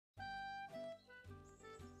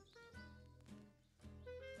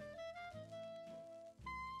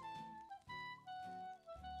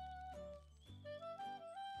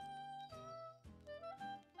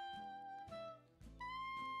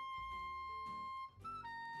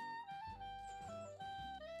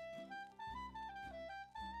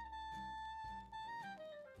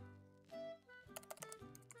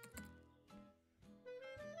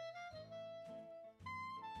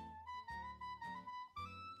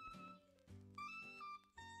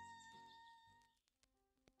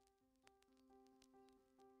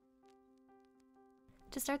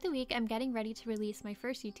To start the week, I'm getting ready to release my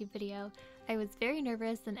first YouTube video. I was very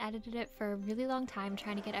nervous and edited it for a really long time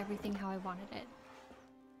trying to get everything how I wanted it.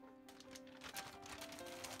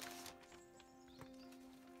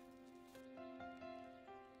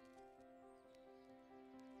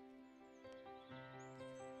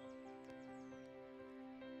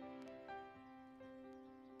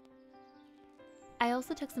 I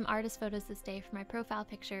also took some artist photos this day for my profile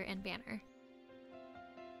picture and banner.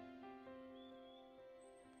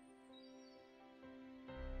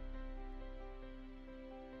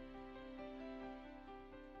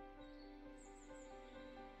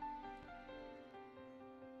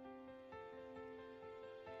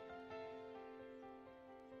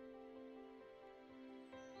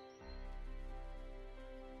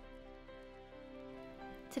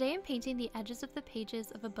 Today I'm painting the edges of the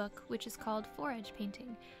pages of a book which is called fore-edge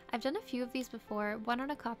painting. I've done a few of these before, one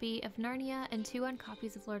on a copy of Narnia and two on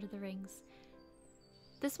copies of Lord of the Rings.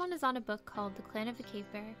 This one is on a book called The Clan of the Cave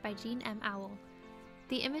Bear by Jean M. Auel.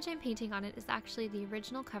 The image I'm painting on it is actually the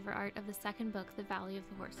original cover art of the second book, The Valley of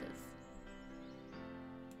the Horses.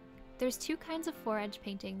 There's two kinds of fore-edge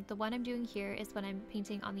painting. The one I'm doing here is when I'm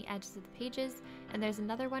painting on the edges of the pages, and there's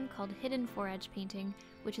another one called hidden fore-edge painting,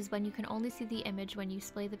 which is when you can only see the image when you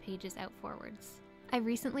splay the pages out forwards. I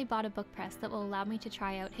recently bought a book press that will allow me to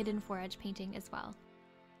try out hidden fore-edge painting as well.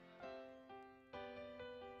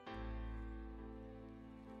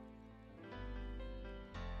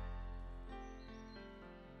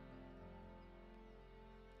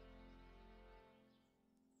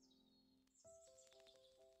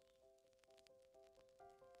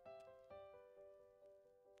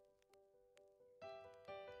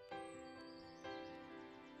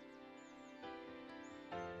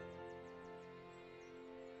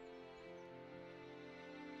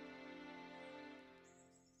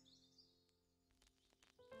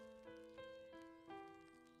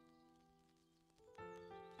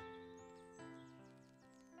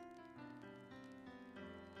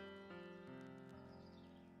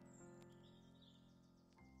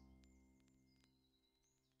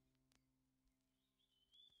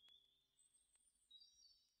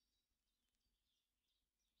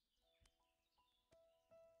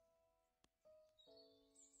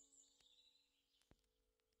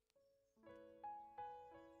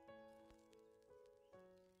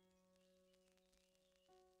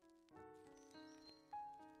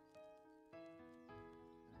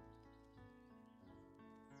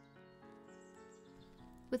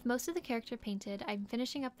 With most of the character painted, I'm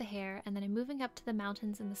finishing up the hair and then I'm moving up to the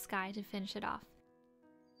mountains and the sky to finish it off.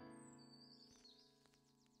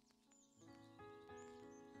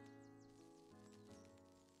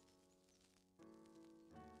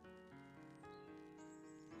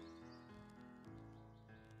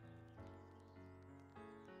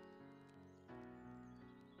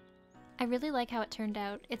 I really like how it turned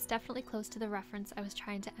out. It's definitely close to the reference I was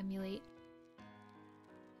trying to emulate.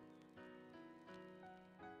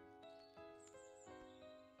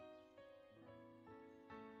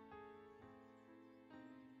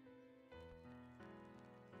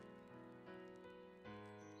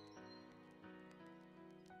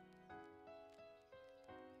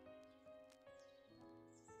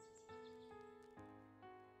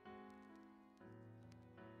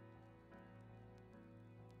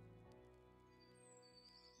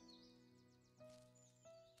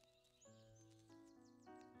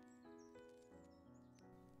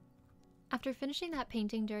 After finishing that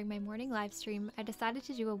painting during my morning livestream, I decided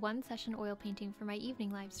to do a one-session oil painting for my evening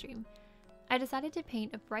livestream. I decided to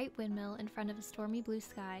paint a bright windmill in front of a stormy blue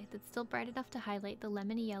sky that's still bright enough to highlight the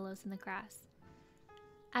lemony yellows in the grass.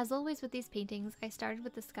 As always with these paintings, I started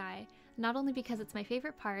with the sky, not only because it's my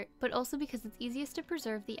favorite part, but also because it's easiest to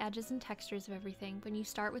preserve the edges and textures of everything when you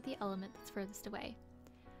start with the element that's furthest away.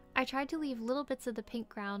 I tried to leave little bits of the pink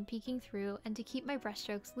ground peeking through and to keep my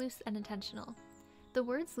brushstrokes loose and intentional. The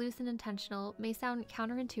words loose and intentional may sound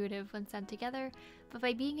counterintuitive when said together, but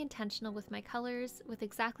by being intentional with my colors, with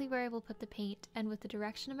exactly where I will put the paint, and with the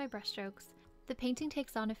direction of my brushstrokes, the painting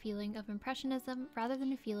takes on a feeling of impressionism rather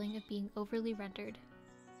than a feeling of being overly rendered.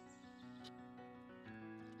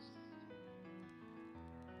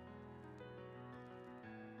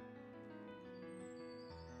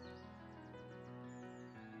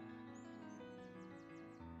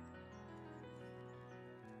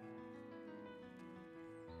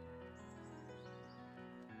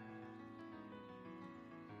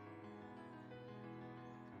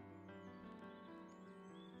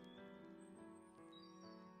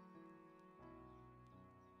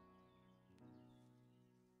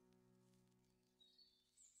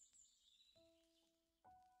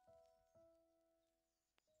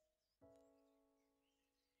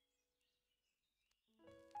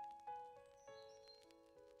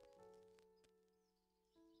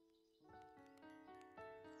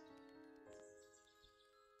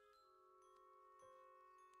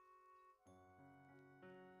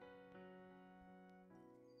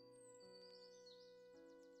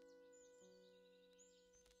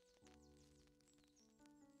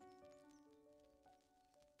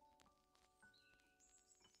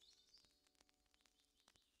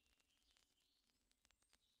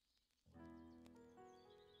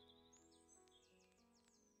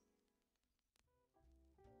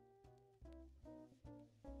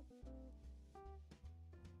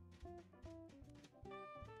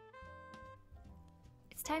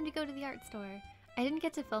 It's time to go to the art store. I didn't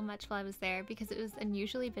get to film much while I was there because it was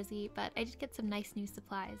unusually busy, but I did get some nice new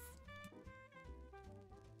supplies.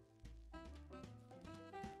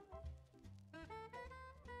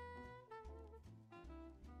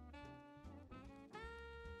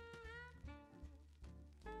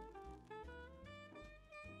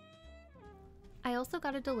 I also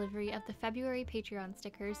got a delivery of the February Patreon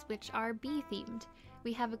stickers, which are bee themed.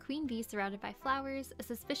 We have a queen bee surrounded by flowers, a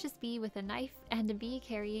suspicious bee with a knife, and a bee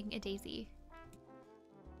carrying a daisy.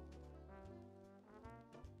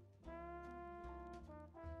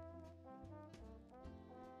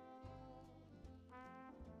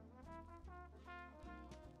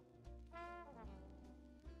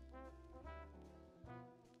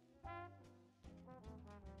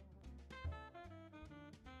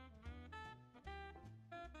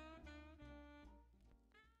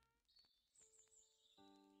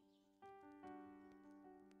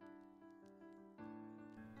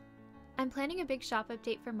 I'm planning a big shop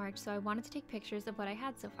update for March, so I wanted to take pictures of what I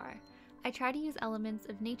had so far. I try to use elements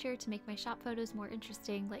of nature to make my shop photos more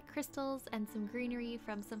interesting, like crystals and some greenery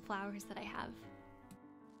from some flowers that I have.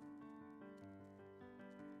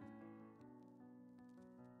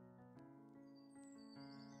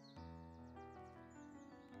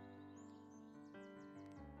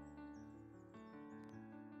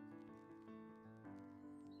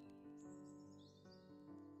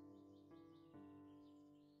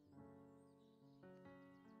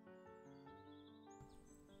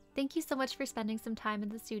 Thank you so much for spending some time in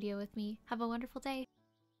the studio with me. Have a wonderful day.